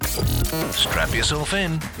Strap yourself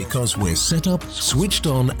in because we're set up, switched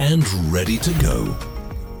on, and ready to go.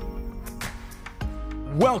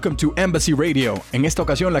 Welcome to Embassy Radio. En esta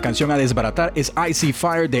ocasión la canción a desbaratar es I See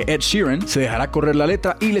Fire de Ed Sheeran. Se dejará correr la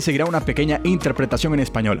letra y le seguirá una pequeña interpretación en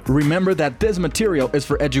español. Remember that this material is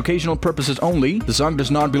for educational purposes only. The song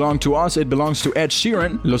does not belong to us, it belongs to Ed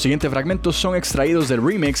Sheeran. Los siguientes fragmentos son extraídos del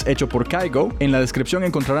remix hecho por Kygo. En la descripción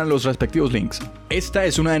encontrarán los respectivos links. Esta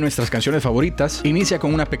es una de nuestras canciones favoritas. Inicia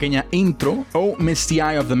con una pequeña intro. Oh, misty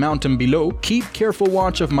eye of the mountain below, keep careful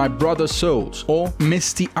watch of my brother's souls. O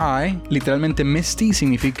misty eye, literalmente misty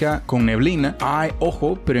significa con neblina, eye,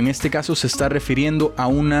 ojo, pero en este caso se está refiriendo a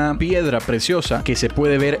una piedra preciosa que se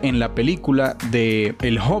puede ver en la película de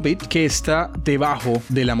El Hobbit, que está debajo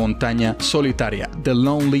de la montaña solitaria, The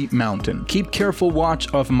Lonely Mountain. Keep careful watch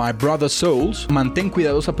of my brother's souls, mantén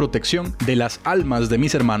cuidadosa protección de las almas de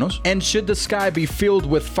mis hermanos. And should the sky be filled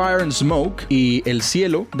with fire and smoke, y el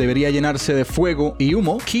cielo debería llenarse de fuego y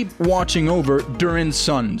humo, keep watching over Durin's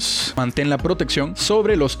sons, mantén la protección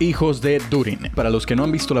sobre los hijos de Durin. Para los que no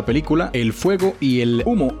han visto la película, el fuego y el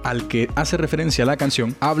humo al que hace referencia la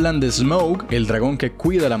canción hablan de Smaug, el dragón que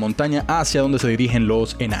cuida la montaña hacia donde se dirigen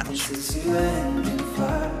los enanos.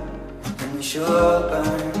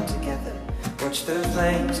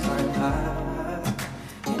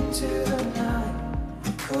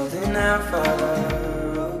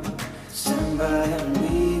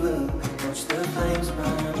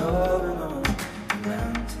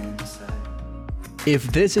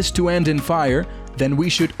 If this is to end in fire, then we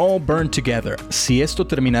should all burn together. Si esto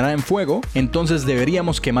terminará en fuego, entonces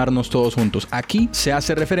deberíamos quemarnos todos juntos. Aquí se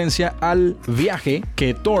hace referencia al viaje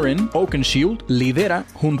que Thorin Oakenshield lidera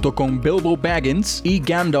junto con Bilbo Baggins y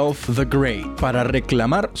Gandalf the Grey para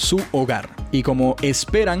reclamar su hogar. Y como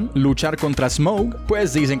esperan luchar contra Smaug,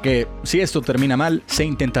 pues dicen que si esto termina mal, se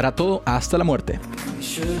intentará todo hasta la muerte.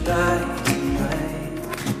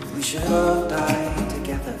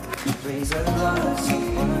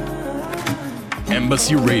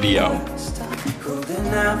 Embassy Radio.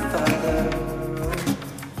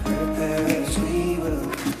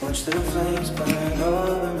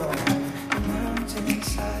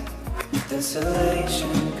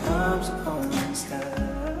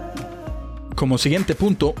 Como siguiente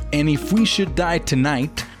punto, and if we should die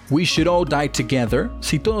tonight, we should all die together.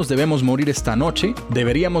 Si todos debemos morir esta noche,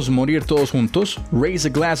 deberíamos morir todos juntos. Raise a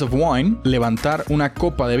glass of wine, levantar una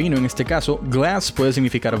copa de vino en este caso. Glass puede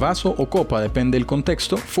significar vaso o copa, depende del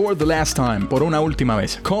contexto. For the last time, por una última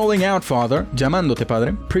vez. Calling out, Father, llamándote,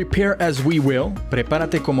 Padre. Prepare as we will,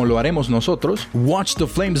 prepárate como lo haremos nosotros. Watch the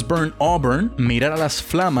flames burn auburn, mirar a las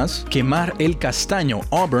flamas, quemar el castaño.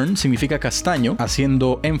 Auburn significa castaño,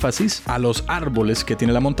 haciendo énfasis a los árboles que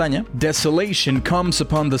tiene la montaña. Desolation comes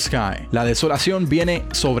upon the sky. La desolación viene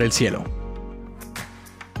sobre el cielo.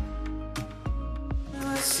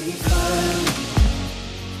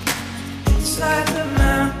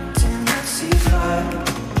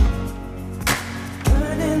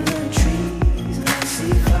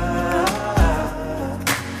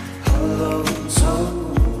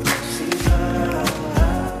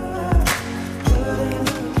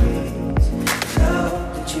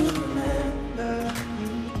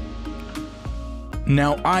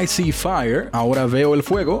 Now I see fire, ahora veo el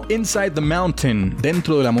fuego, inside the mountain,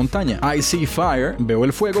 dentro de la montaña. I see fire, veo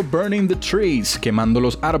el fuego, burning the trees, quemando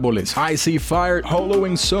los árboles. I see fire,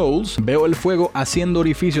 hollowing souls, veo el fuego, haciendo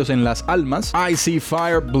orificios en las almas. I see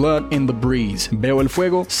fire, blood in the breeze, veo el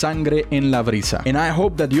fuego, sangre en la brisa. And I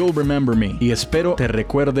hope that you'll remember me, y espero te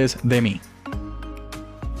recuerdes de mí.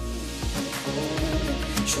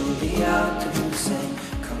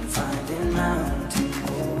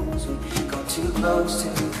 Close to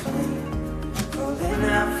the flame, calling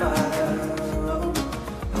out fire,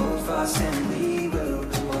 hold fast and we will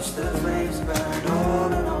watch the flames burn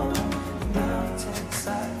on and on the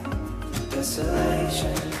mountainside.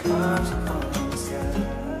 Desolation comes upon the sky.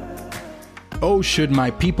 Oh, should my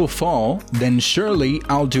people fall, then surely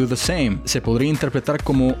I'll do the same. Se podría interpretar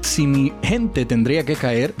como si mi gente tendría que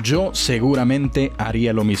caer, yo seguramente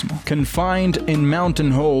haría lo mismo. Confined in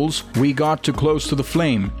mountain holes, we got too close to the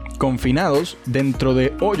flame. Confinados dentro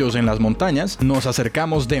de hoyos en las montañas, nos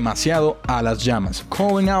acercamos demasiado a las llamas.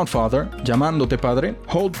 Calling out, Father, llamándote, Padre.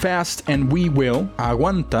 Hold fast and we will,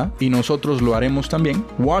 aguanta y nosotros lo haremos también.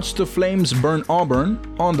 Watch the flames burn auburn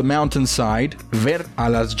on the mountainside, ver a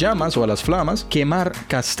las llamas o a las flamas quemar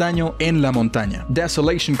castaño en la montaña.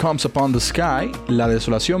 Desolation comes upon the sky, la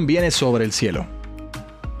desolación viene sobre el cielo.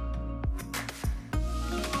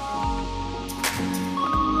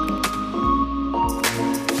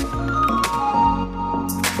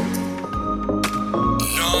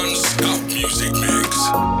 Non-stop music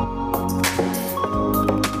mix.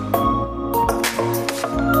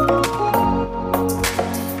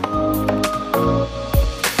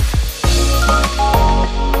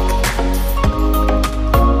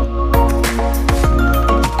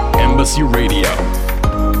 Embassy Radio,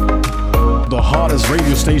 the hottest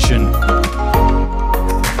radio station.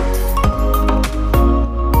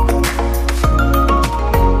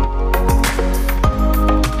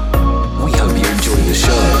 We hope you enjoyed the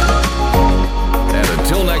show. And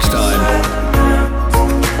until next time.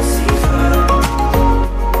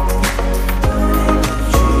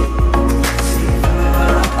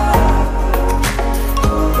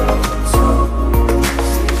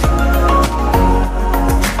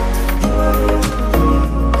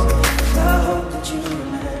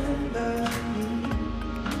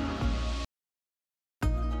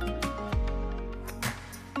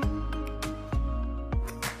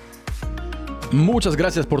 Muchas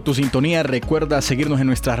gracias por tu sintonía. Recuerda seguirnos en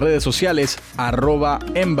nuestras redes sociales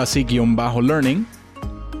 @embassy_learning.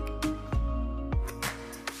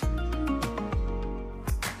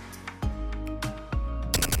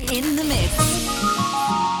 In the mix.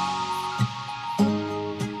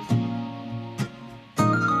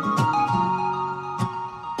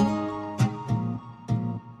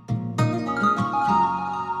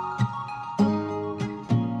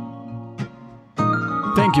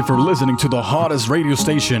 Thank you for listening to the hottest radio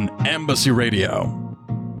station, Embassy Radio.